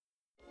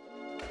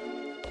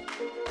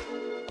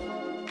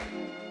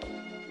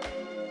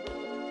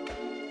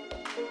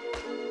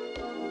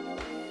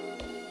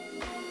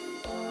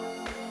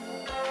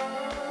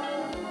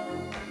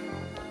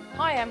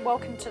Hi and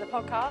welcome to the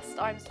podcast.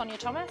 I'm Sonia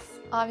Thomas.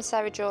 I'm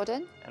Sarah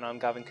Jordan. And I'm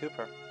Gavin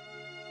Cooper.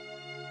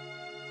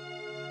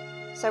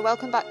 So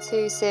welcome back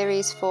to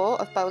Series 4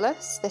 of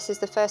Bolus. This is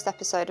the first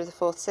episode of the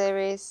fourth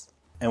series.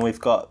 And we've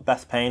got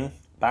Beth Payne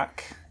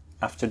back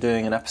after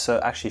doing an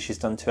episode. Actually, she's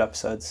done 2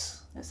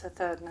 episodes. It's the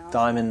third now.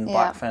 Diamond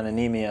Black Fan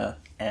Anemia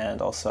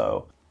and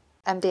also...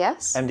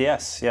 MDS?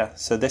 MDS, yeah.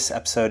 So this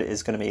episode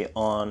is going to be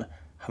on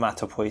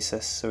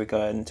haematopoiesis. So we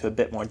go into a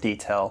bit more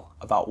detail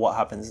about what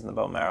happens in the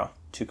bone marrow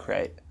to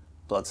create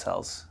blood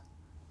cells.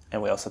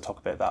 And we also talk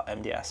a bit about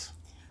MDS.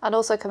 And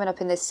also coming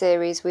up in this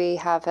series, we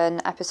have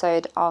an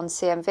episode on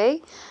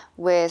CMV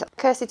with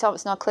Kirsty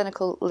Thompson, our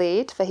clinical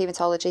lead for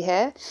haematology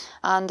here,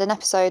 and an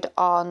episode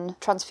on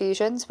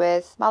transfusions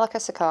with Malika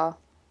Sakar.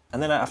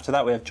 And then after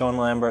that, we have John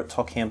Lambert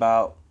talking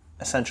about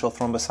essential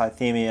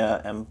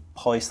thrombocythemia and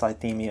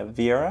polycythemia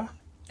vera.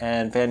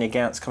 And Vanya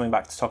Gantz coming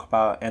back to talk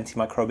about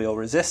antimicrobial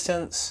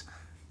resistance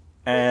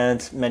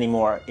and many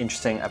more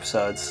interesting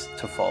episodes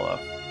to follow.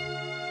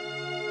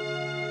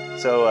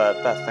 So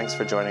Beth, thanks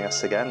for joining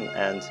us again,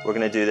 and we're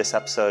going to do this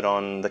episode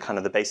on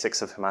the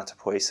basics of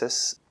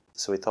haematopoiesis.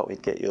 So we thought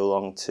we'd get you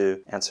along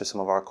to answer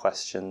some of our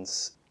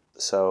questions.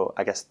 So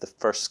I guess the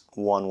first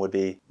one would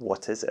be,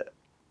 what is it?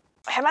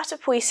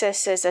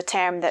 Haematopoiesis is a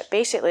term that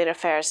basically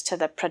refers to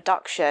the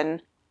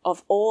production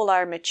of all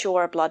our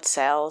mature blood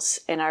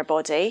cells in our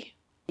body.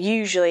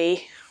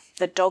 Usually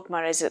the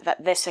dogma is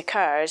that this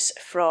occurs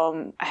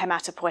from a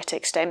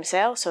hematopoietic stem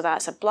cell, so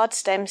that's a blood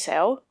stem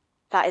cell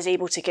that is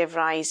able to give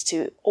rise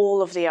to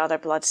all of the other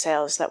blood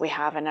cells that we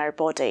have in our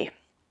body.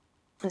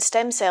 And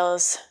stem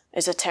cells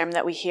is a term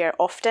that we hear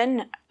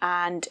often,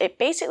 and it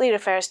basically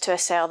refers to a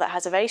cell that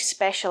has a very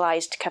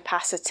specialised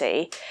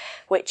capacity,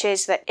 which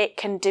is that it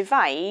can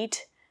divide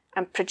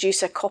and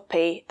produce a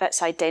copy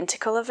that's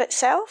identical of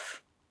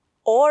itself,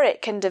 or it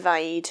can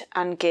divide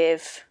and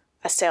give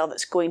a cell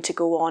that's going to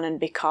go on and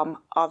become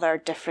other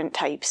different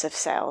types of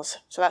cells.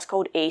 So that's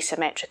called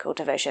asymmetrical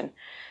division.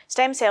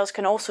 Stem cells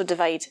can also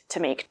divide to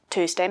make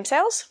 2 stem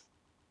cells.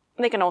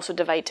 They can also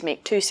divide to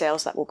make 2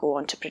 cells that will go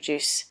on to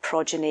produce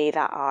progeny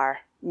that are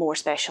more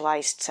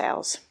specialised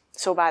cells.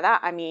 So by that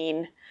I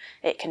mean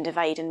it can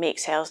divide and make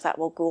cells that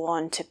will go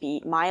on to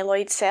be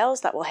myeloid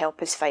cells that will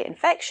help us fight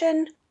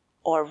infection,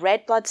 or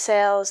red blood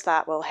cells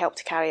that will help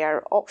to carry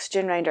our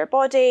oxygen around our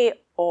body,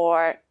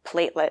 or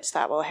platelets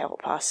that will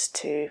help us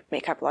to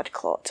make our blood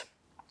clot.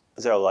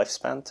 Is there a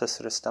lifespan to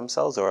sort of stem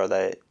cells, or are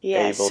they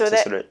able to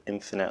sort of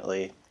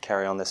infinitely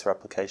carry on this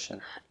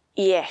replication?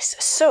 Yes,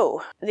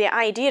 so the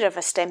idea of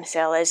a stem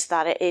cell is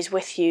that it is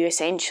with you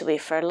essentially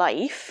for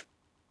life.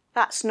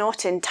 That's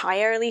not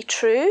entirely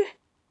true.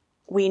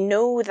 We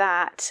know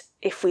that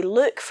if we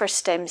look for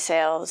stem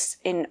cells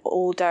in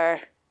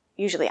older,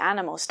 usually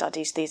animal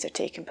studies these are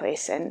taking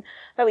place in,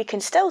 that we can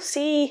still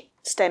see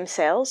stem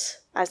cells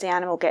as the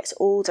animal gets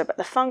older, but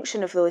the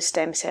function of those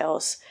stem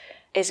cells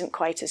isn't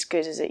quite as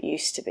good as it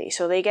used to be.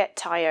 So they get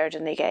tired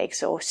and they get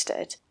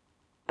exhausted.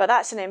 But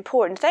that's an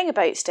important thing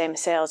about stem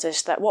cells,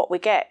 is that what we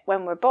get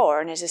when we're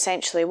born is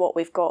essentially what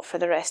we've got for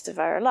the rest of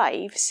our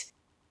lives.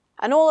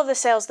 And all of the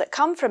cells that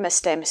come from a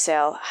stem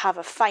cell have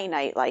a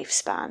finite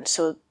lifespan.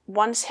 So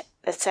once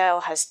the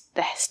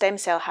stem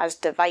cell has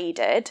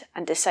divided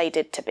and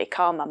decided to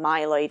become a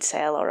myeloid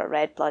cell or a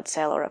red blood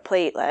cell or a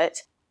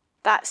platelet,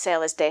 that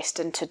cell is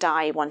destined to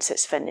die once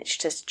it's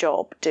finished its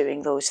job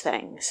doing those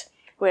things.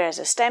 Whereas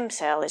a stem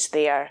cell is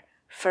there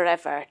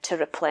forever to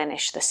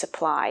replenish the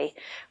supply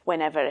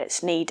whenever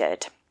it's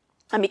needed.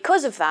 And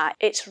because of that,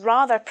 it's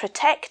rather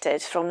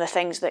protected from the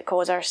things that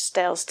cause our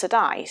cells to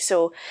die.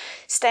 So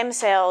stem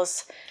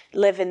cells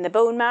live in the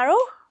bone marrow,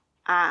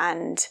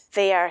 and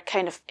they are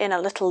kind of in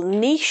a little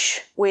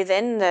niche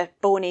within the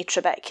bony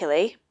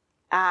trabeculae,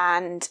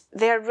 and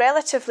they're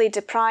relatively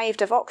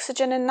deprived of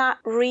oxygen in that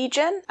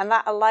region, and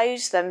that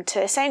allows them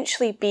to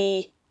essentially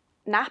be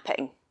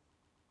napping.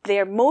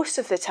 They're most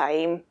of the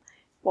time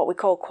what we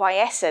call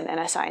quiescent in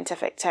a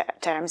scientific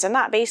terms, and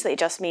that basically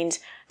just means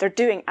they're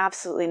doing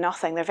absolutely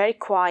nothing. They're very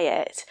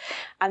quiet,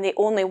 and they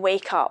only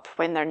wake up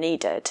when they're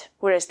needed.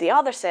 Whereas the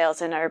other cells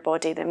in our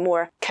body, the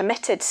more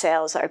committed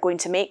cells that are going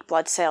to make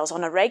blood cells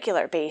on a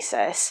regular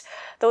basis,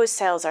 those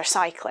cells are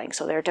cycling,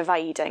 so they're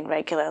dividing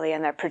regularly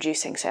and they're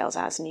producing cells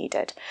as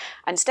needed.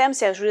 And stem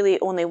cells really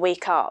only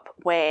wake up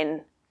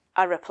when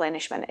a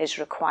replenishment is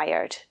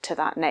required to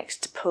that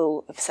next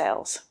pool of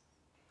cells.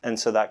 And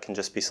so that can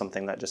just be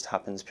something that just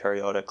happens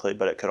periodically,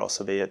 but it could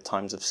also be at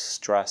times of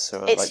stress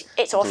or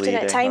it's often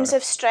at times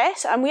of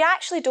stress, and we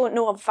actually don't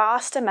know a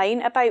vast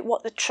amount about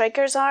what the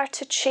triggers are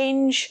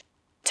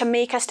to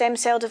make a stem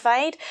cell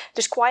divide.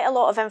 There's quite a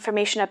lot of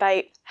information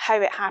about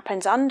how it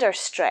happens under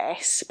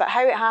stress, but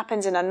how it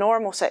happens in a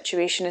normal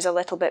situation is a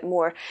little bit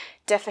more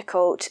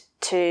difficult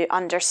to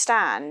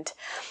understand.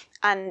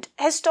 And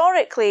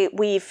historically,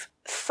 we've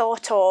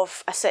thought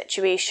of a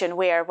situation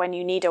where when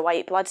you need a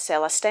white blood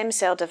cell, a stem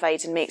cell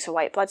divides and makes a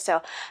white blood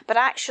cell. But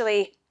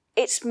actually,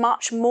 it's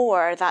much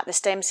more that the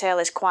stem cell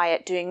is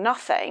quiet doing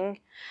nothing,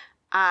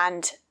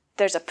 and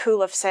there's a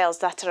pool of cells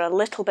that are a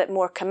little bit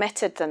more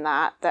committed than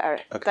that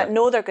that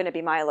know they're going to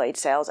be myeloid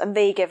cells, and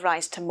they give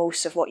rise to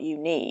most of what you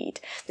need.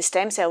 The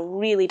stem cell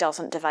really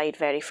doesn't divide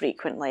very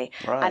frequently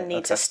and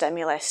needs a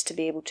stimulus to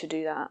be able to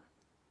do that.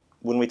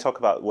 When we talk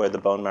about where the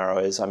bone marrow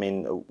is, I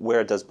mean,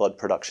 where does blood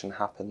production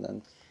happen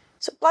then?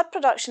 So blood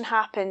production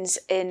happens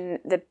in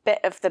the bit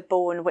of the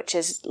bone which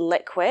is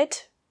liquid.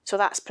 So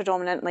that's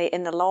predominantly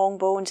in the long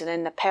bones and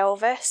in the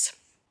pelvis.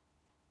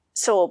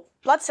 So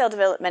blood cell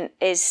development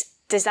is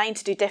designed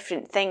to do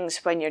different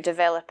things when you're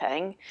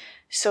developing.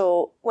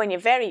 So when you're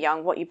very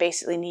young, what you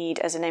basically need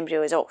as an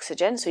embryo is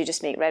oxygen, so you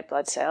just make red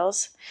blood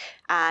cells.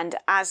 And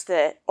as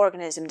the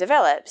organism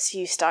develops,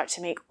 you start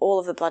to make all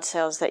of the blood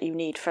cells that you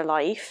need for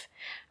life.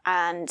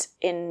 And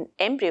in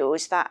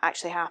embryos, that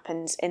actually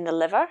happens in the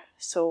liver.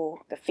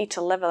 So the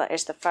fetal liver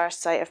is the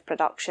first site of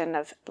production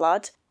of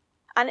blood.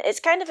 And it's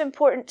kind of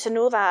important to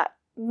know that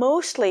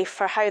mostly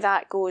for how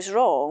that goes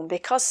wrong,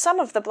 because some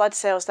of the blood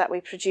cells that we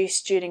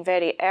produce during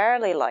very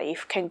early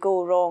life can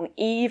go wrong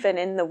even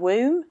in the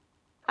womb.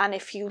 And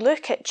if you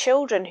look at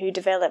children who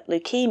develop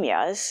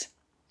leukemias,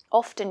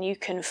 often you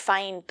can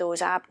find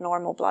those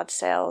abnormal blood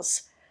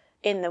cells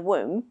in the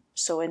womb.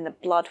 So in the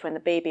blood when the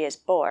baby is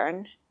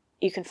born,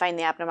 you can find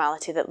the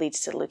abnormality that leads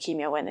to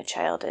leukemia when the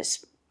child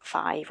is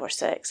 5 or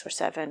 6 or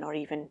 7 or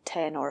even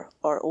 10 or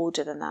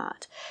older than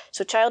that.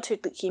 So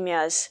childhood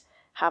leukemias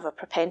have a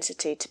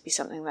propensity to be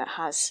something that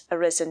has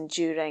arisen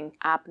during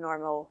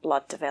abnormal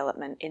blood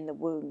development in the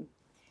womb.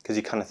 Because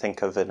you kind of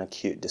think of an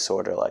acute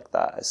disorder like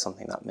that as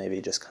something that maybe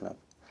just kind of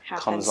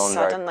Happens comes on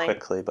suddenly. very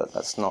quickly, but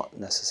that's not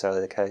necessarily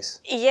the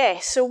case. Yeah,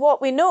 so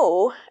what we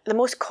know, the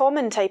most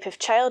common type of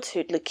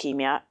childhood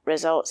leukemia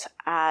results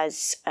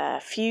as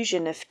a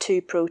fusion of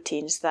two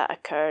proteins that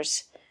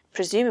occurs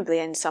presumably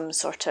in some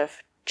sort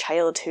of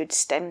childhood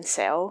stem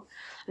cell.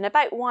 And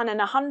about 1 in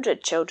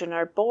 100 children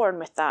are born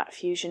with that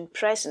fusion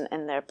present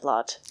in their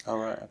blood. Oh,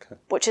 right, okay.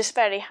 Which is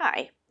very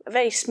high. A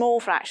very small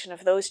fraction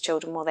of those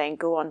children will then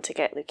go on to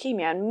get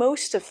leukemia, and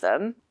most of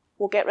them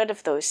will get rid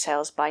of those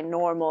cells by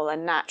normal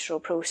and natural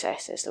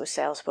processes. Those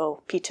cells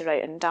will peter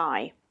out and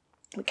die.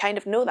 We kind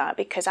of know that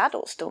because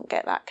adults don't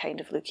get that kind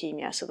of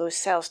leukemia, so those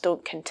cells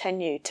don't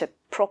continue to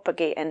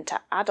propagate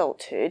into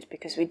adulthood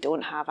because we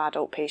don't have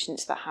adult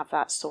patients that have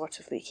that sort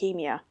of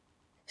leukemia.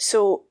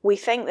 So we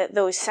think that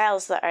those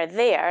cells that are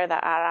there,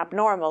 that are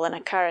abnormal and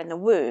occur in the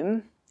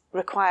womb,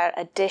 require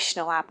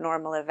additional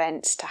abnormal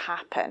events to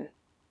happen.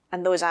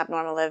 And those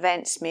abnormal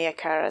events may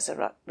occur as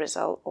a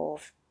result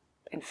of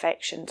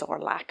infections or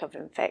lack of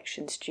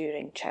infections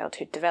during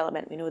childhood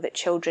development. We know that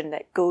children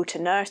that go to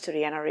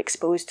nursery and are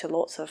exposed to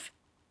lots of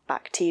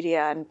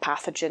bacteria and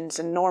pathogens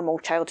and normal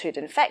childhood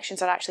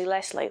infections are actually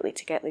less likely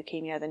to get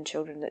leukemia than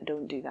children that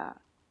don't do that.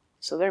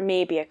 So there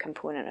may be a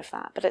component of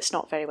that, but it's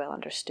not very well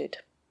understood.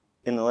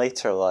 In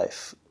later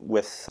life,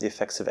 with the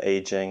effects of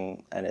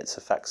aging and its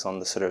effects on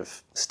the sort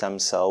of stem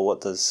cell,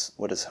 what does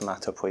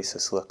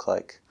haematopoiesis look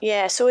like?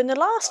 Yeah, so in the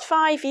last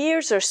 5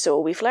 years or so,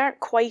 we've learnt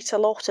quite a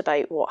lot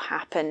about what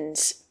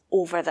happens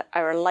over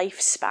our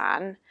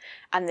lifespan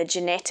and the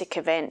genetic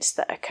events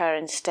that occur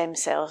in stem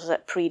cells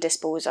that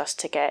predispose us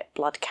to get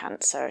blood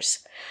cancers.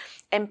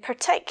 In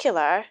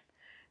particular,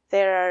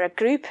 there are a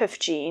group of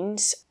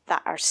genes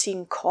that are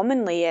seen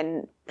commonly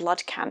in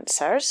blood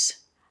cancers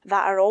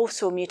that are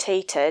also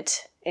mutated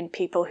in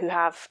people who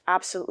have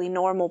absolutely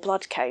normal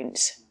blood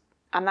counts.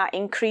 And that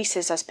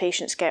increases as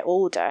patients get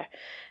older.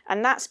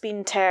 And that's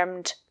been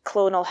termed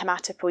clonal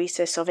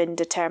hematopoiesis of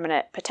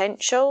indeterminate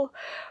potential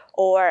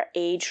or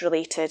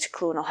age-related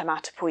clonal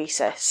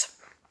hematopoiesis.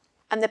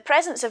 And the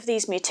presence of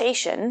these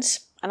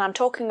mutations, and I'm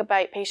talking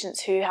about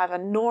patients who have a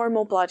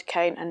normal blood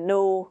count and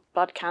no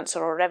blood cancer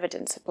or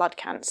evidence of blood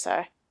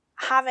cancer,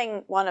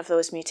 having one of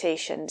those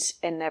mutations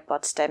in their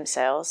blood stem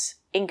cells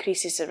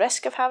increases the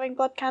risk of having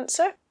blood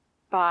cancer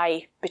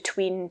by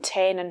between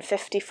 10 and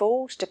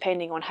 50-fold,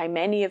 depending on how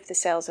many of the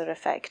cells are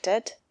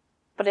affected.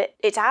 But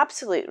its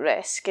absolute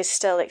risk is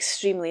still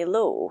extremely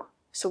low.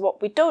 So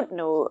what we don't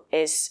know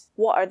is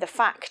what are the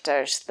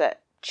factors that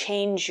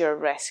change your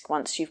risk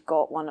once you've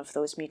got one of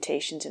those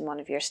mutations in one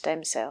of your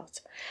stem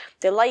cells.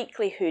 The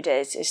likelihood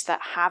is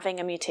that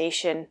having a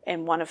mutation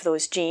in one of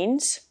those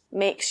genes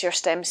makes your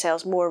stem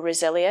cells more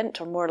resilient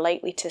or more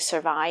likely to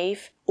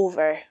survive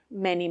over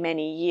many,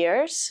 many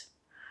years.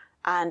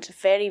 And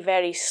very,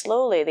 very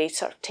slowly they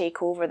sort of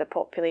take over the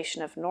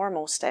population of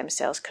normal stem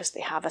cells because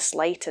they have a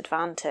slight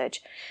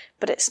advantage.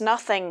 But it's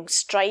nothing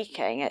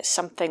striking, it's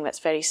something that's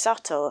very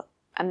subtle.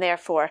 And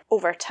therefore,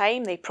 over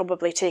time, they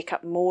probably take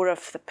up more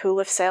of the pool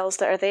of cells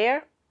that are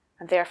there.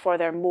 And therefore,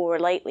 they're more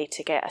likely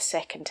to get a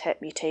second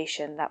hit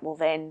mutation that will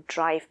then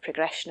drive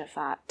progression of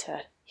that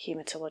to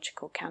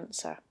haematological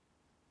cancer.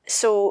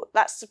 So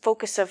that's the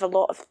focus of a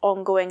lot of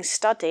ongoing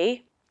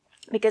study,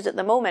 because at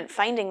the moment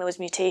finding those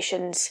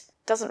mutations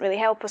doesn't really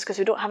help us because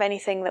we don't have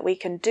anything that we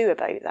can do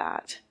about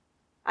that.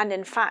 And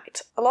in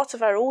fact, a lot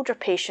of our older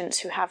patients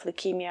who have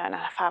leukemia and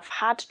have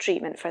had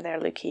treatment for their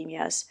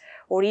leukemias,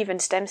 or even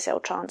stem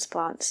cell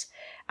transplants,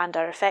 and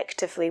are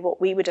effectively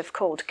what we would have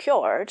called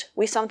cured,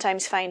 we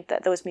sometimes find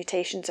that those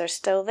mutations are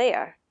still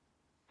there.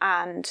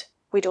 and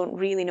we don't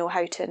really know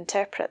how to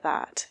interpret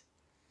that.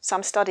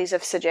 Some studies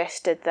have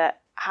suggested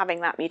that having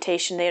that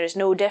mutation there is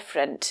no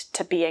different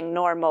to being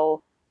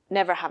normal,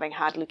 never having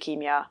had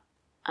leukemia,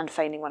 and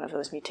finding one of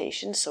those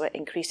mutations, so it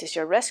increases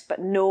your risk, but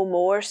no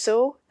more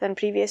so than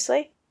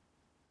previously.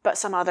 But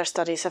some other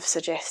studies have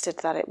suggested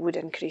that it would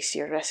increase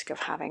your risk of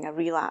having a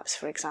relapse,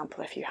 for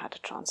example, if you had a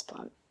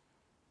transplant.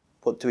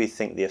 What do we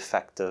think the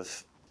effect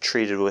of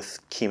treated with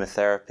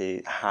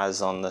chemotherapy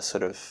has on the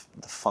sort of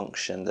the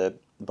function, the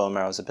bone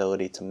marrow's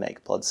ability to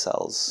make blood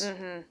cells?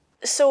 Mm-hmm.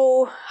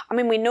 So, I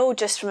mean, we know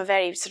just from a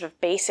very sort of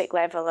basic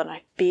level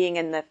and being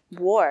in the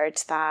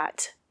ward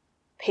that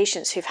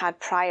patients who've had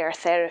prior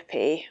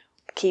therapy,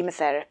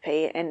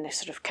 chemotherapy in the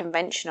sort of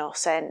conventional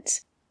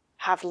sense,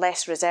 have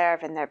less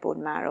reserve in their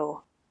bone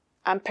marrow.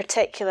 And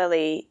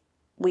particularly,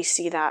 we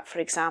see that, for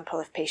example,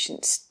 if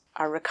patients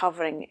are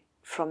recovering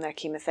from their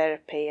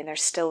chemotherapy and they're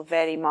still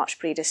very much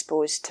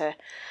predisposed to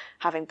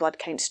having blood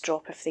counts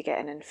drop if they get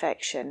an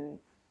infection.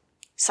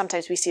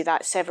 Sometimes we see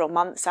that several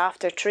months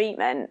after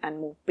treatment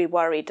and we'll be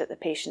worried that the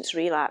patient's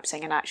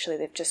relapsing and actually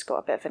they've just got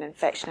a bit of an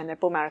infection and their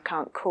bone marrow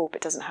can't cope.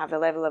 It doesn't have the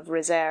level of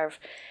reserve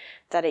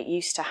that it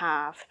used to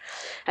have.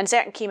 And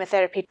certain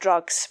chemotherapy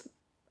drugs,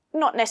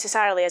 not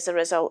necessarily as a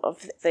result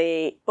of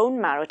the bone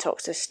marrow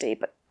toxicity,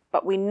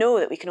 but we know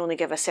that we can only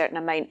give a certain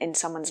amount in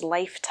someone's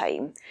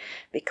lifetime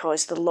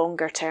because the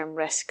longer term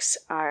risks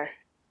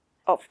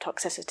of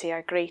toxicity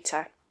are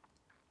greater.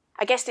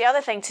 I guess the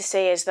other thing to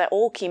say is that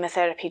all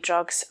chemotherapy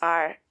drugs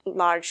are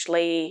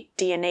largely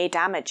DNA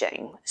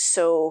damaging,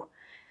 so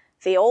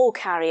they all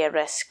carry a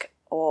risk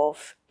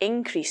of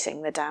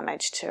increasing the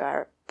damage to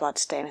our blood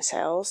stem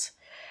cells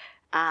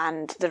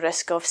and the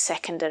risk of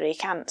secondary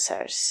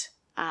cancers.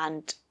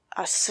 And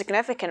a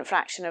significant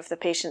fraction of the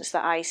patients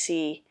that I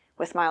see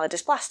with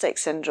myelodysplastic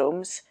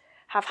syndromes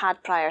have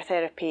had prior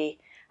therapy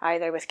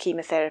either with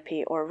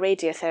chemotherapy or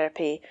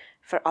radiotherapy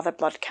for other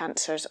blood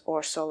cancers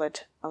or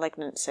solid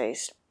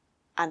malignancies.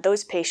 And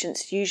those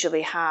patients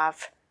usually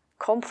have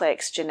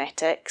complex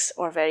genetics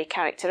or very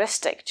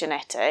characteristic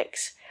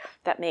genetics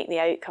that make the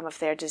outcome of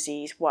their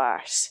disease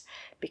worse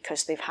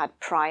because they've had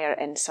prior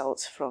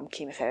insults from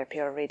chemotherapy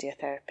or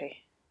radiotherapy.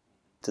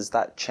 Does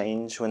that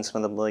change when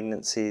some of the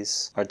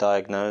malignancies are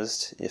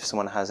diagnosed? If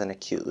someone has an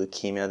acute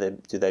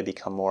leukemia, do they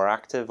become more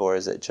active, or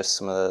is it just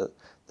some of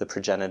the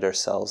progenitor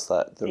cells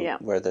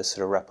where the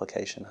sort of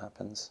replication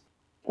happens?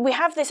 We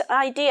have this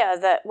idea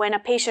that when a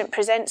patient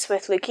presents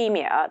with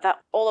leukemia, that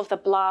all of the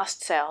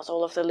blast cells,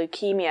 all of the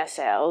leukemia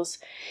cells,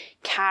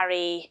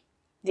 carry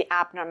the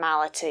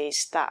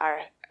abnormalities that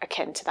are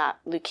akin to that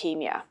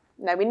leukemia.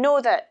 Now, we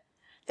know that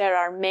there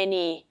are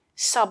many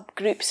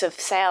subgroups of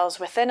cells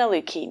within a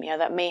leukemia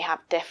that may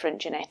have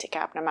different genetic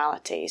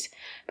abnormalities.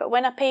 But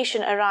when a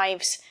patient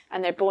arrives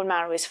and their bone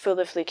marrow is full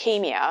of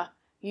leukemia,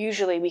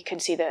 usually we can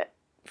see that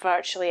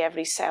virtually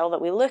every cell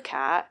that we look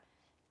at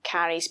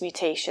carries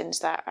mutations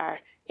that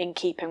are in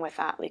keeping with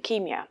that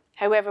leukemia.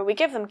 However, we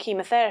give them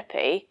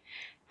chemotherapy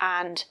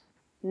and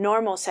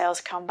normal cells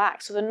come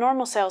back. So the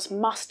normal cells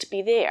must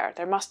be there.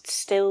 There must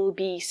still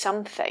be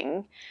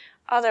something.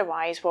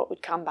 Otherwise, what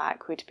would come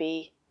back would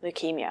be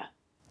leukemia.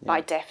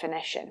 By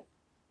definition.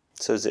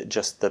 So is it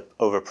just the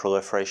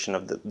overproliferation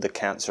of the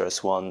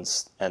cancerous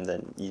ones and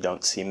then you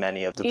don't see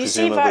many of the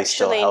presumably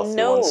still healthy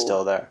ones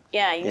still there?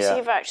 Yeah, you see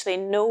virtually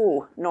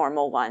no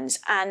normal ones.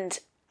 And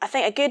I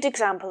think a good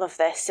example of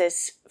this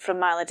is from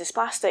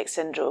myelodysplastic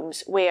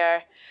syndromes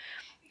where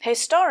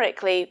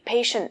historically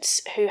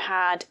patients who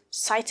had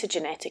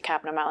cytogenetic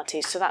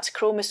abnormalities, so that's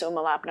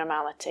chromosomal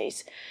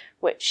abnormalities,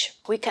 which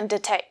we can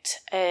detect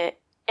in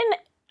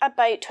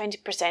about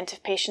 20%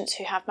 of patients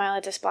who have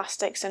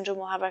myelodysplastic syndrome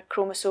will have a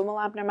chromosomal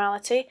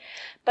abnormality,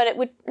 but it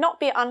would not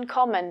be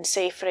uncommon,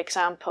 say, for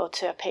example,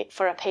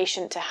 for a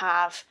patient to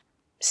have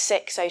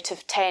 6 out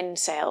of 10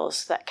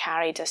 cells that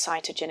carried a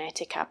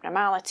cytogenetic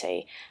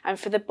abnormality, and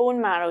for the bone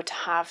marrow to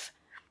have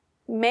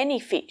many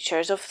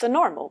features of the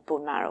normal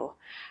bone marrow.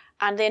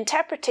 And the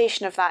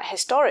interpretation of that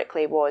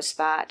historically was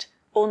that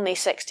only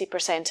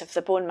 60% of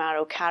the bone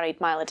marrow carried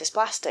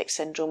myelodysplastic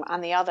syndrome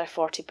and the other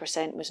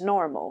 40% was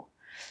normal.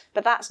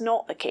 But that's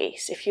not the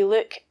case. If you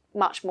look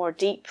much more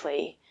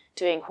deeply,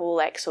 doing whole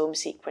exome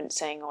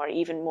sequencing or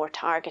even more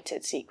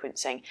targeted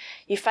sequencing,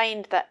 you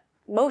find that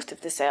most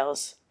of the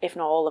cells, if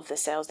not all of the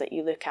cells that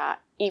you look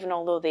at, even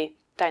although they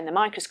down the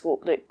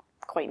microscope look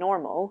quite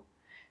normal,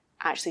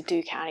 actually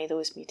do carry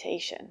those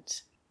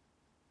mutations.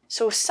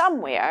 So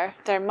somewhere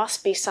there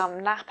must be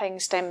some napping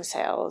stem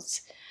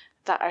cells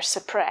that are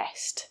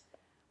suppressed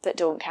that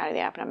don't carry the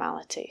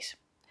abnormalities.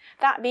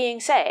 That being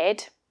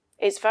said,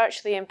 it's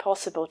virtually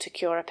impossible to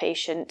cure a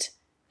patient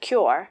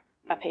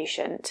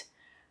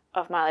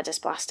of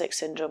myelodysplastic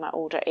syndrome at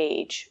older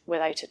age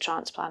without a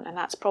transplant, and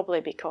that's probably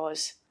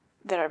because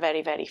there are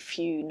very, very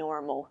few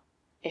normal,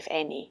 if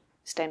any,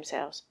 stem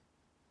cells.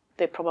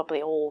 They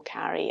probably all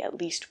carry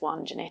at least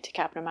one genetic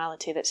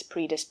abnormality that's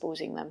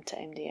predisposing them to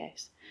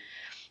MDS.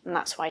 And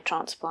that's why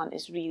transplant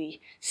is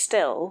really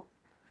still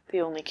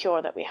the only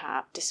cure that we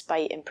have,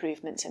 despite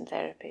improvements in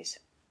therapies.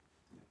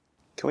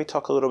 Can we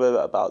talk a little bit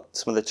about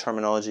some of the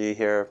terminology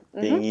here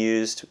being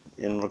used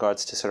in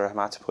regards to sort of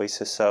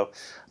hematopoiesis? So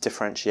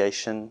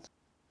differentiation.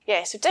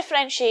 Yeah, so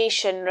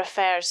differentiation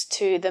refers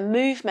to the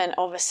movement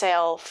of a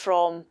cell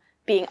from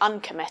being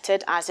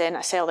uncommitted, as in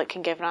a cell that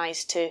can give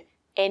rise to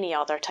any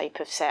other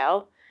type of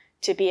cell,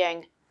 to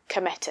being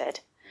committed.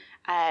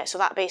 So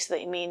that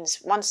basically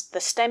means once the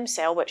stem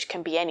cell, which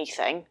can be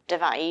anything,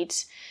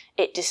 divides,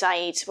 it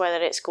decides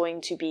whether it's going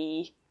to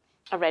be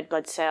a red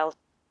blood cell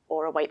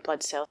or a white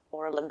blood cell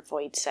or a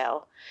lymphoid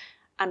cell.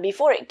 And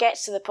before it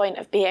gets to the point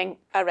of being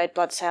a red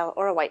blood cell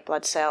or a white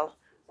blood cell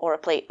or a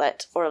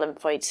platelet or a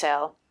lymphoid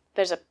cell,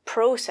 there's a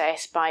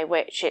process by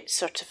which it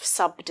sort of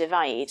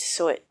subdivides.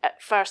 So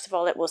first of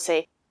all, it will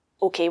say,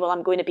 okay, well,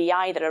 I'm going to be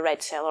either a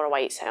red cell or a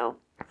white cell.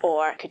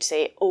 Or it could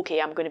say, okay,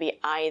 I'm going to be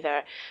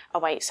either a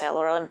white cell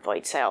or a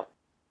lymphoid cell.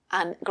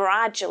 And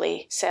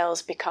gradually,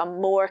 cells become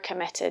more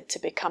committed to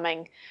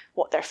becoming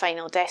what their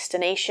final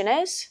destination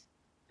is.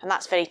 And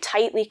that's very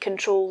tightly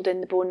controlled in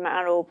the bone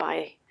marrow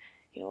by,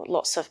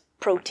 lots of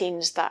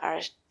proteins that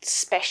are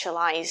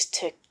specialised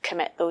to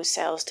commit those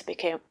cells to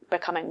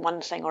becoming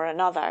one thing or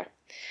another.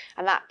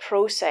 And that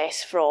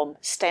process from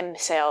stem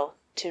cell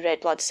to red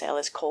blood cell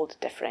is called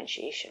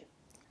differentiation.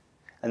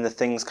 And the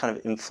things kind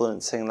of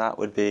influencing that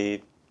would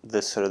be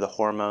the sort of the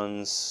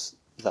hormones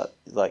that,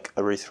 like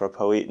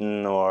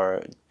erythropoietin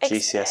or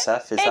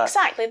GCSF, is that?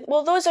 Exactly.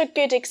 Well, those are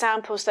good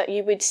examples that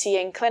you would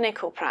see in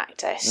clinical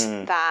practice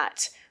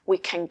that we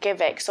can give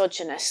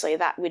exogenously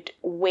that would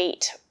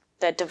weight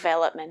the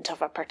development of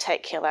a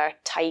particular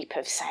type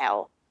of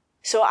cell.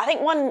 So I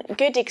think one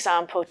good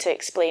example to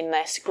explain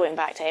this, going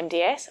back to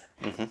MDS,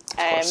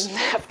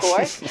 of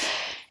course.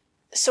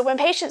 So when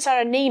patients are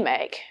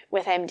anemic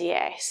with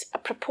MDS, a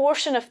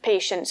proportion of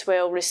patients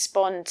will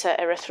respond to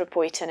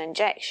erythropoietin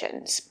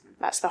injections.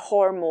 That's the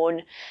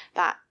hormone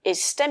that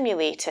is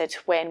stimulated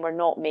when we're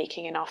not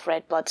making enough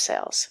red blood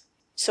cells.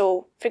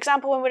 So, for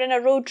example, when we're in a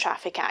road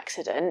traffic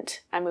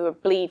accident and we were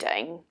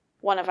bleeding,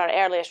 one of our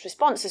earliest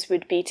responses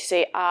would be to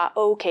say,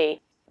 okay,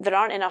 there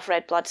aren't enough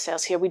red blood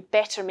cells here, we'd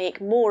better make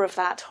more of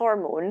that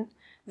hormone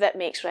that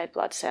makes red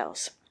blood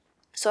cells.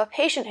 So a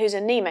patient who's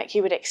anemic,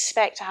 you would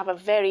expect to have a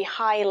very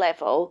high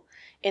level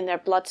in their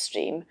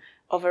bloodstream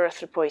of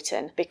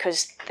erythropoietin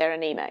because they're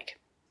anemic.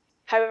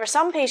 However,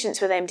 some patients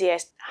with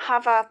MDS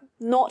have a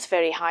not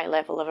very high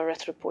level of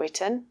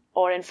erythropoietin,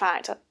 or in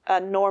fact a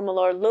normal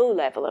or low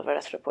level of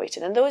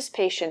erythropoietin, and those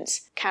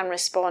patients can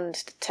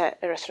respond to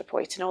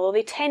erythropoietin, although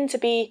they tend to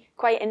be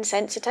quite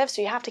insensitive,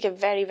 so you have to give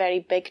very, very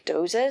big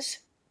doses.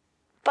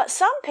 But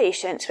some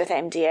patients with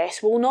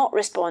MDS will not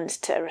respond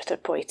to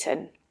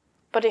erythropoietin.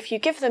 But if you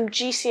give them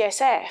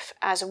GCSF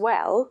as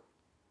well,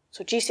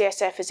 so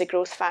GCSF is a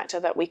growth factor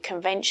that we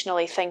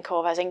conventionally think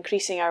of as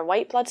increasing our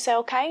white blood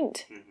cell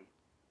count.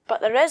 But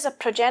there is a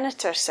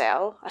progenitor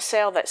cell, a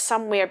cell that's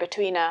somewhere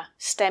between a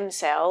stem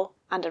cell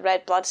and a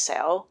red blood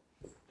cell,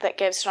 that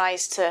gives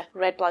rise to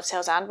red blood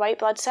cells and white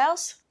blood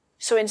cells.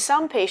 So in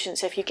some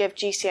patients, if you give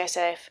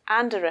GCSF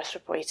and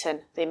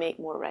erythropoietin, they make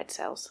more red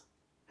cells.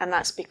 And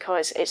that's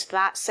because it's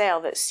that cell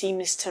that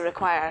seems to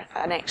require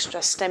an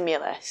extra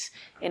stimulus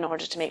in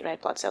order to make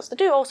red blood cells. They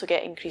do also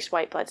get increased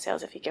white blood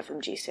cells if you give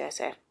them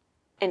GCSF.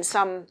 In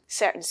some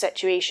certain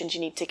situations,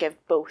 you need to give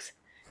both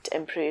to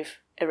improve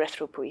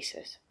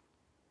erythropoiesis.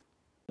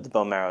 The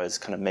bone marrow is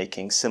kind of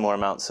making similar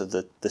amounts of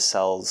the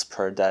cells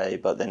per day,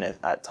 but then if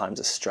at times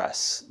of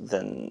stress,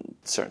 then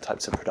certain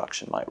types of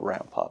production might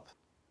ramp up.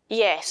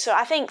 Yeah, so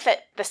I think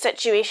that the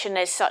situation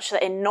is such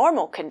that in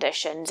normal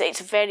conditions,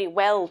 it's very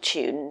well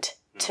tuned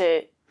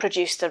to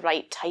produce the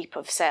right type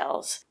of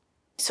cells.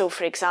 So,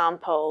 for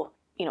example,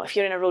 if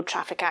you're in a road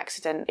traffic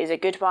accident, is a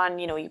good one.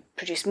 You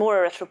produce more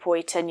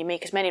erythropoietin, you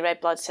make as many red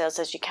blood cells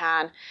as you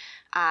can,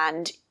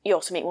 and you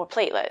also make more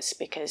platelets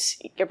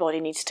because your body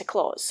needs to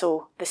clot.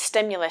 So the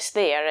stimulus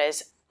there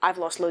is, I've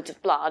lost loads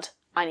of blood,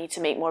 I need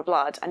to make more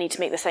blood. I need to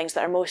make the things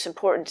that are most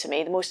important to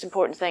me. The most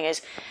important thing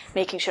is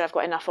making sure I've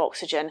got enough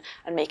oxygen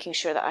and making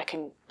sure that I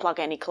can plug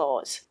any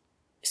clots.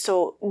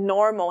 So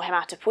normal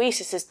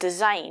hematopoiesis is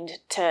designed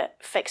to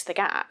fix the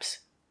gaps.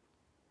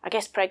 I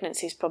guess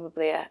pregnancy is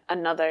probably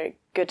another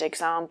good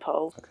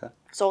example. Okay.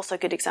 It's also a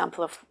good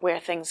example of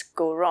where things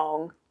go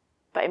wrong.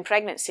 But in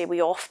pregnancy,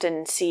 we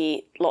often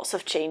see lots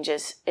of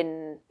changes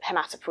in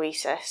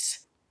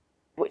hematopoiesis,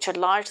 which are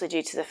largely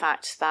due to the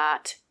fact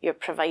that you're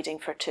providing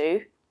for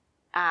two,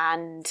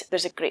 and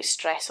there's a great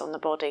stress on the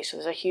body. So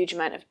there's a huge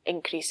amount of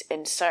increase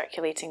in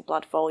circulating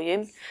blood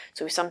volume.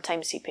 So we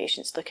sometimes see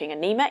patients looking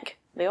anemic.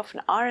 They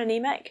often are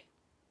anemic,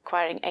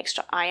 requiring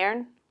extra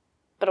iron.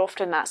 But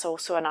often that's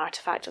also an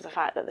artifact of the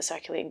fact that the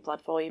circulating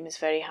blood volume is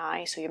very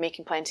high. So you're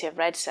making plenty of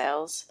red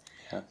cells.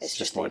 Yeah, it's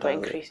just more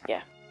going to increase.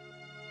 Yeah.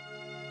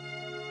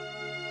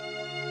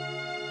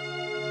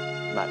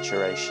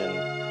 Maturation.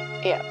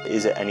 Yeah.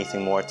 Is it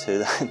anything more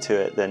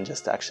to it than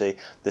just actually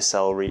the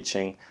cell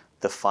reaching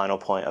the final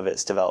point of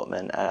its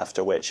development,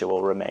 after which it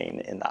will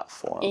remain in that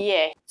form?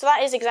 Yeah. So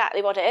that is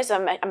exactly what it is.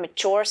 A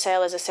mature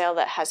cell is a cell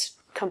that has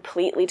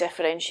completely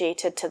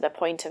differentiated to the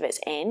point of its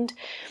end.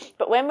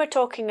 But when we're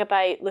talking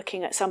about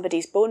looking at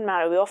somebody's bone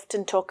marrow, we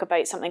often talk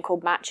about something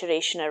called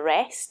maturation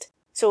arrest.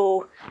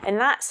 So in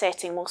that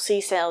setting, we'll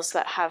see cells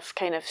that have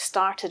kind of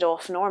started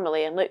off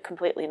normally and look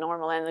completely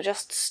normal, and they'll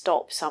just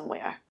stop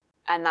somewhere.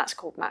 And that's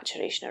called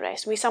maturation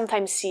arrest. We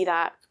sometimes see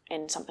that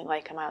in something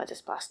like a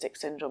myelodysplastic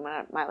syndrome or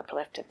a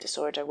myeloproliferative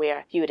disorder,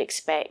 where you would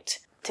expect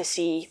to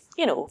see,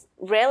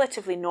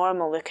 relatively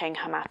normal looking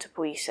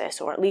haematopoiesis,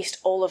 or at least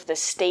all of the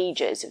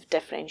stages of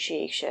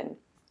differentiation.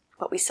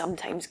 But we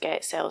sometimes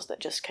get cells that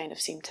just kind of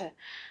seem to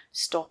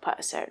stop at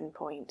a certain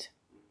point.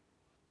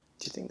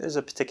 Do you think there's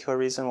a particular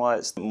reason why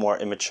it's more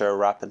immature,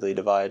 rapidly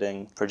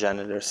dividing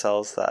progenitor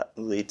cells that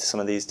lead to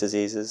some of these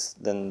diseases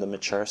than the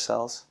mature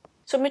cells?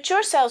 So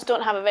mature cells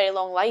don't have a very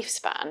long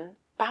lifespan,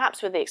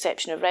 perhaps with the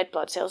exception of red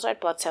blood cells. Red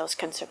blood cells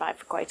can survive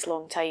for quite a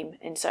long time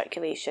in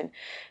circulation.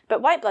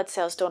 But white blood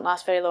cells don't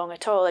last very long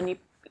at all. And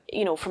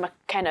from a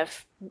kind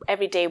of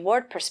everyday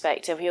word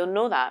perspective, you'll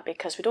know that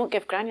because we don't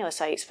give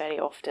granulocytes very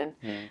often.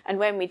 And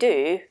when we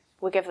do,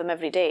 we give them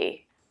every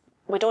day.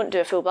 We don't do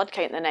a full blood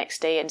count the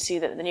next day and see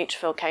that the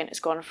neutrophil count has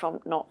gone from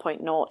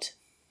 0.0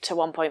 to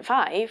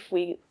 1.5.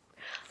 We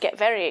get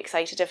very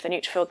excited if the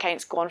neutrophil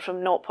count's gone from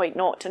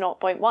 0.0 to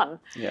 0.1.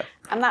 Yeah.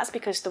 And that's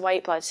because the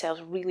white blood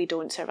cells really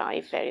don't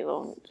survive very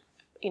long.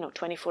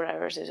 24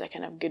 hours is a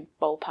kind of good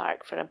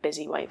ballpark for a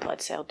busy white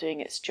blood cell doing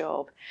its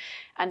job.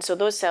 And so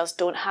those cells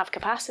don't have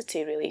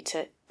capacity really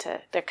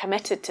they're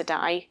committed to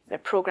die. They're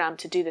programmed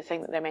to do the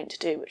thing that they're meant to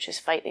do, which is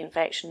fight the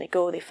infection. They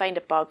go, they find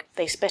a bug,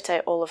 they spit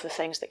out all of the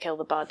things that kill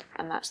the bud,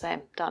 and that's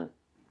them, done.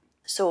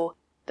 So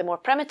the more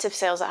primitive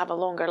cells that have a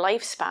longer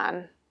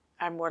lifespan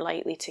are more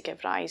likely to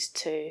give rise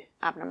to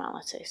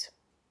abnormalities.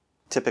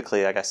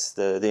 Typically, I guess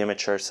the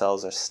immature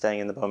cells are staying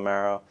in the bone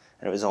marrow,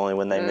 and it was only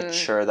when they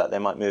mature that they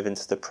might move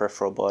into the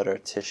peripheral blood or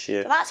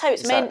tissue. So that's how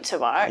it's meant to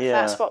work. Yeah.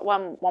 That's what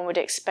one would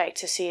expect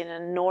to see in a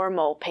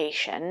normal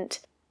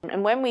patient.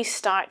 And when we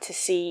start to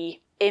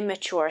see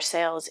immature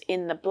cells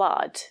in the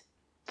blood,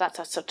 that's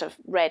a sort of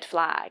red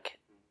flag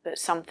that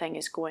something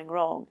is going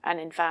wrong. And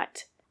in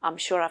fact, I'm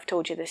sure I've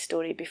told you this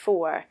story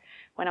before.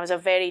 When I was a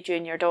very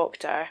junior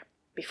doctor,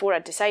 before I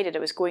decided I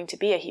was going to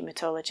be a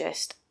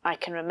haematologist, I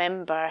can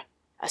remember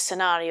a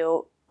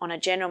scenario on a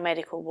general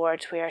medical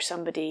ward where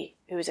somebody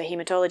who was a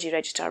haematology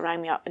registrar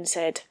rang me up and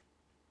said,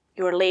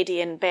 "Your lady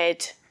in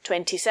bed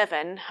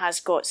 27 has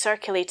got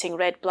circulating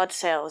red blood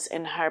cells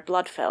in her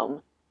blood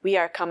film. We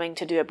are coming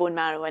to do a bone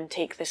marrow and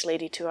take this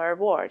lady to our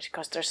ward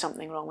because there's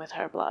something wrong with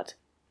her blood."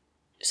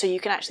 So you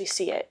can actually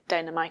see it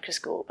down the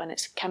microscope, and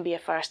it can be a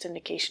first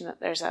indication that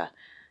there's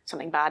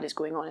something bad is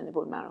going on in the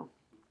bone marrow.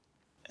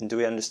 And do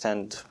we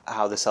understand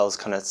how the cells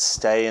kind of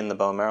stay in the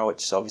bone marrow,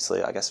 which is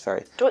obviously, I guess,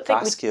 very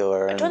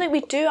vascular? I don't think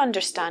we do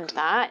understand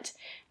that.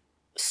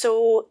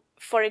 So,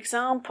 for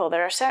example,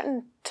 there are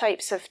certain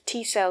types of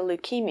T-cell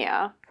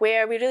leukemia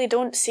where we really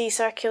don't see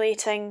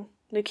circulating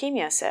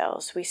leukemia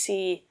cells. We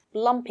see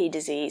lumpy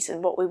disease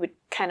and what we would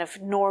kind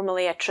of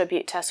normally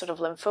attribute to a sort of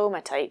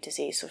lymphoma type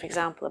disease. So, for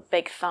example, a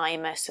big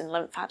thymus and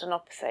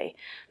lymphadenopathy,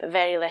 but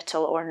very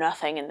little or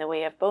nothing in the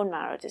way of bone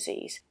marrow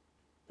disease.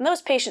 And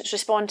those patients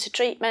respond to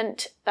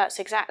treatment. That's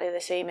exactly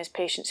the same as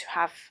patients who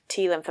have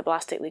T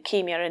lymphoblastic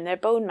leukemia in their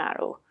bone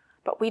marrow.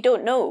 But we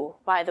don't know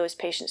why those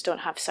patients don't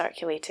have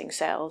circulating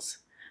cells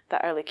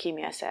that are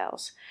leukemia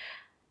cells.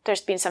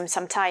 There's been some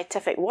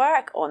scientific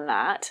work on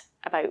that,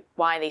 about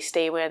why they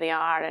stay where they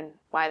are and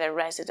why they're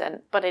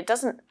resident, but it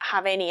doesn't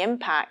have any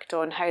impact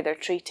on how they're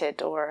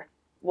treated or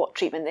what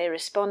treatment they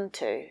respond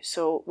to.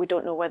 So we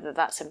don't know whether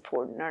that's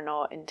important or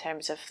not in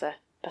terms of the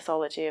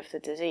pathology of the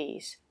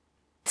disease.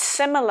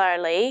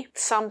 Similarly,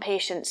 some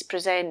patients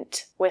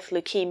present with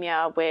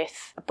leukemia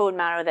with a bone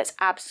marrow that's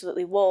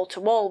absolutely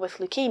wall-to-wall with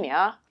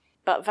leukemia,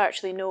 but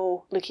virtually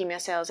no leukemia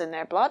cells in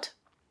their blood.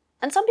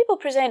 And some people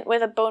present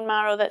with a bone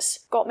marrow that's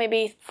got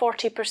maybe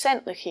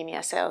 40%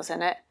 leukemia cells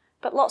in it,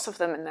 but lots of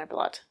them in their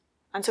blood.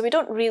 And so we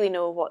don't really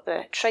know what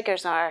the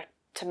triggers are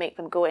to make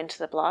them go into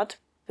the blood.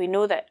 We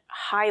know that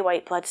high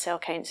white blood cell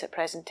counts at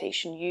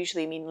presentation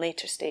usually mean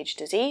later stage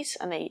disease,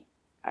 and they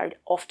are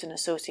often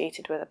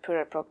associated with a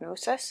poorer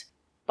prognosis.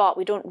 But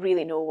we don't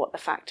really know what the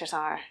factors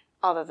are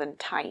other than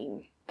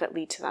time that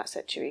lead to that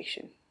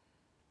situation.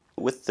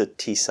 With the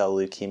T-cell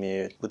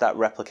leukemia, would that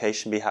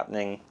replication be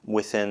happening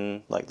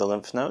within the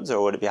lymph nodes,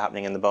 or would it be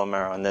happening in the bone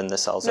marrow and then the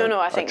cells No,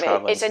 I think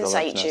that it's in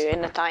inside you,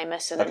 in the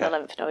thymus and in the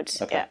lymph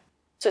nodes. Okay. Yeah.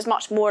 So it's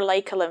much more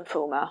like a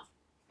lymphoma,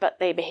 but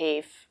they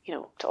behave,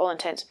 to all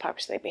intents and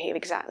purposes, they behave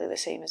exactly the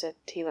same as a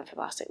T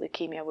lymphoblastic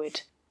leukemia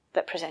would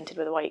that presented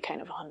with a white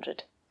count of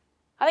 100.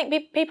 I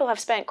think people have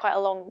spent quite a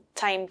long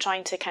time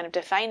trying to kind of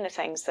define the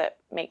things that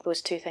make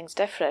those two things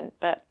different,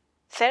 but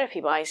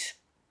therapy-wise,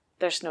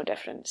 there's no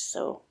difference.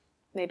 So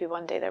maybe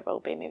one day there will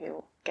be. Maybe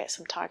we'll get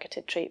some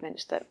targeted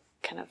treatments that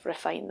kind of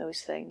refine those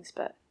things,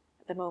 but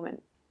at the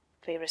moment,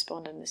 they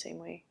respond in the same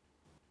way.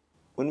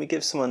 When we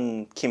give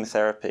someone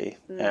chemotherapy,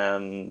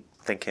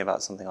 thinking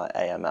about something like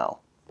AML,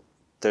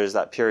 there's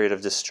that period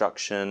of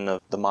destruction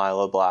of the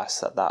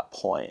myeloblasts at that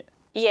point.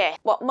 Yeah,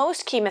 what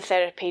most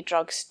chemotherapy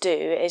drugs do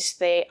is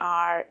they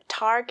are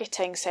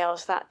targeting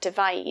cells that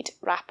divide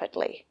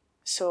rapidly.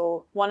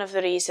 So one of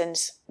the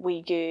reasons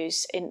we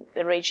use in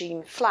the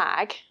regime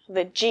flag,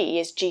 the G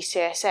is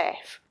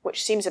GCSF,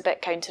 which seems a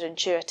bit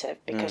counterintuitive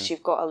because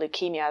you've got a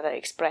leukemia that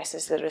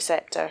expresses the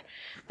receptor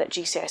that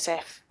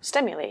GCSF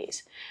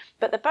stimulates.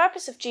 But the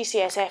purpose of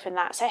GCSF in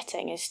that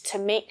setting is to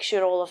make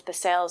sure all of the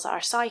cells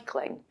are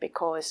cycling,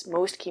 because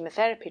most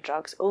chemotherapy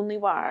drugs only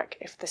work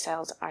if the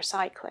cells are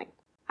cycling.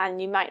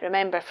 And you might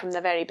remember from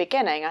the very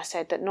beginning I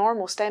said that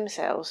normal stem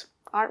cells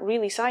aren't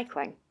really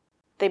cycling.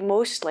 They're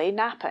mostly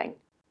napping.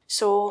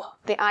 So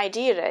the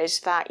idea is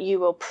that you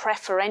will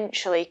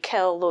preferentially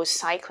kill those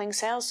cycling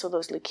cells, so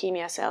those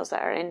leukemia cells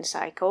that are in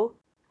cycle,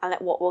 and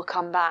that what will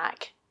come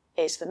back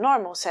is the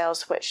normal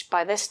cells, which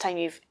by this time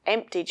you've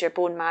emptied your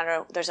bone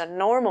marrow, there's a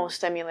normal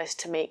stimulus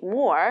to make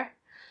more,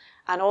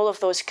 and all of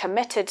those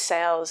committed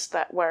cells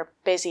that were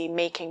busy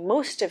making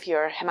most of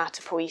your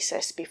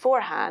hematopoiesis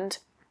beforehand,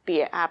 be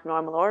it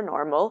abnormal or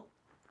normal,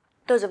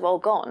 those have all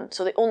gone.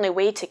 So the only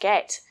way to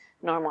get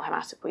normal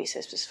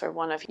hematopoiesis was for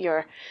one of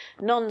your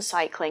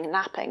non-cycling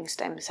napping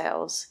stem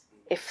cells,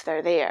 if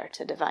they're there,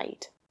 to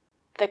divide.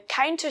 The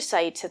counter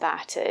side to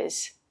that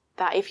is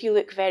that if you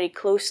look very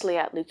closely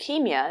at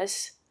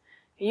leukemias,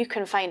 you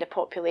can find a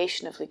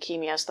population of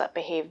leukemias that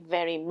behave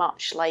very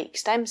much like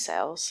stem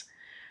cells,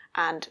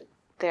 and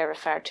they're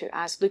referred to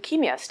as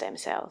leukemia stem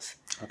cells.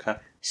 Okay.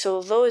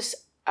 So those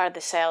are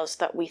the cells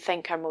that we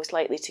think are most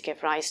likely to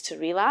give rise to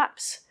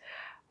relapse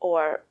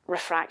or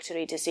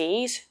refractory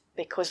disease,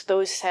 because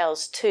those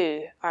cells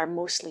too are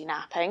mostly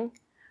napping,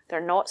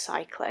 they're not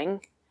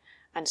cycling,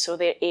 and so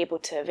they're able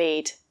to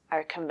evade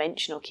our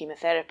conventional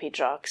chemotherapy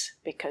drugs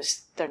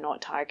because they're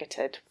not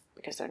targeted,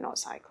 because they're not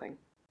cycling.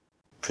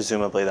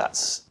 Presumably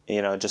that's,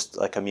 just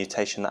like a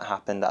mutation that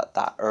happened at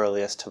that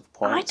earliest of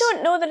points. I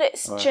don't know that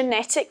it's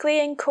genetically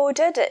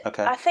encoded.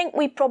 Okay. I think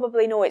we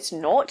probably know it's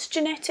not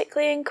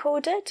genetically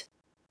encoded.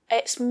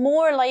 It's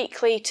more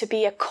likely to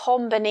be a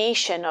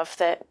combination of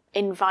the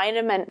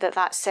environment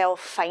that cell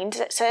finds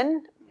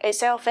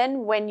itself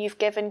in when you've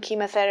given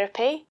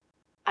chemotherapy.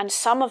 And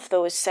some of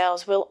those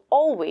cells will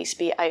always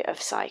be out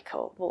of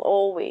cycle,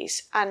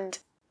 And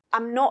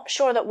I'm not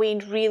sure that we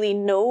really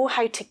know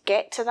how to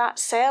get to that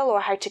cell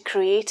or how to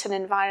create an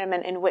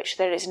environment in which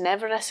there is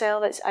never a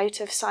cell that's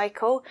out of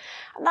cycle.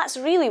 And that's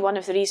really one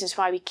of the reasons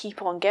why we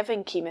keep on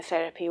giving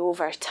chemotherapy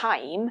over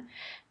time.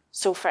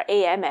 So for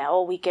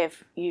AML, we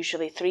give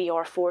usually 3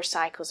 or 4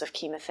 cycles of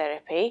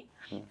chemotherapy.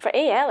 For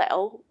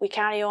ALL, we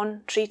carry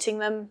on treating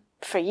them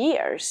for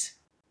years.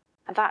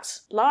 And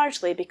that's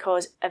largely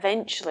because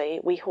eventually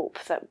we hope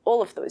that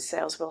all of those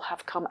cells will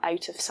have come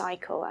out of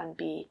cycle and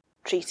be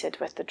treated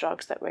with the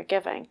drugs that we're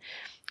giving.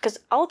 Because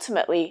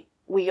ultimately,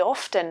 we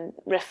often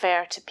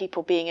refer to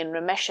people being in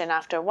remission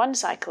after 1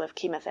 cycle of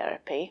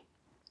chemotherapy.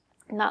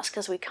 And that's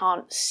because we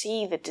can't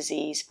see the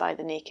disease by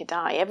the naked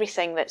eye.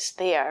 Everything that's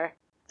there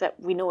that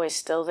we know is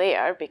still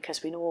there,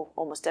 because we know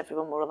almost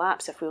everyone will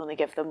relapse if we only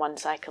give them 1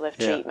 cycle of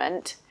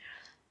treatment,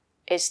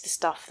 is the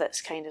stuff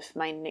that's kind of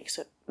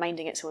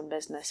minding its own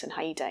business and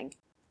hiding.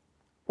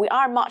 We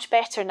are much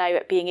better now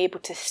at being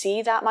able to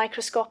see that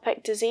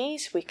microscopic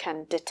disease. We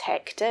can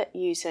detect it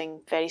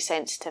using very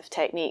sensitive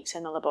techniques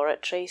in the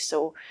laboratory.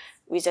 So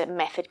we use a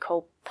method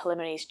called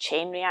polymerase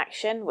chain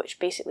reaction, which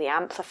basically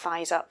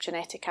amplifies up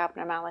genetic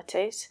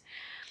abnormalities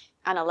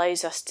and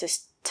allows us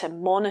to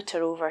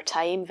monitor over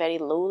time very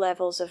low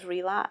levels of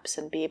relapse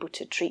and be able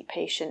to treat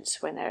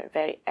patients when they're at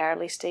very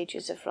early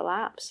stages of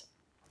relapse.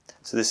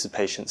 So this is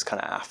patients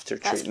kind of after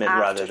That's treatment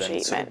after rather than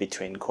treatment. sort of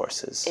between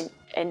courses.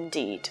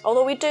 Indeed.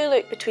 Although we do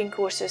look between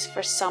courses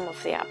for some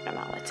of the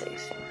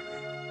abnormalities.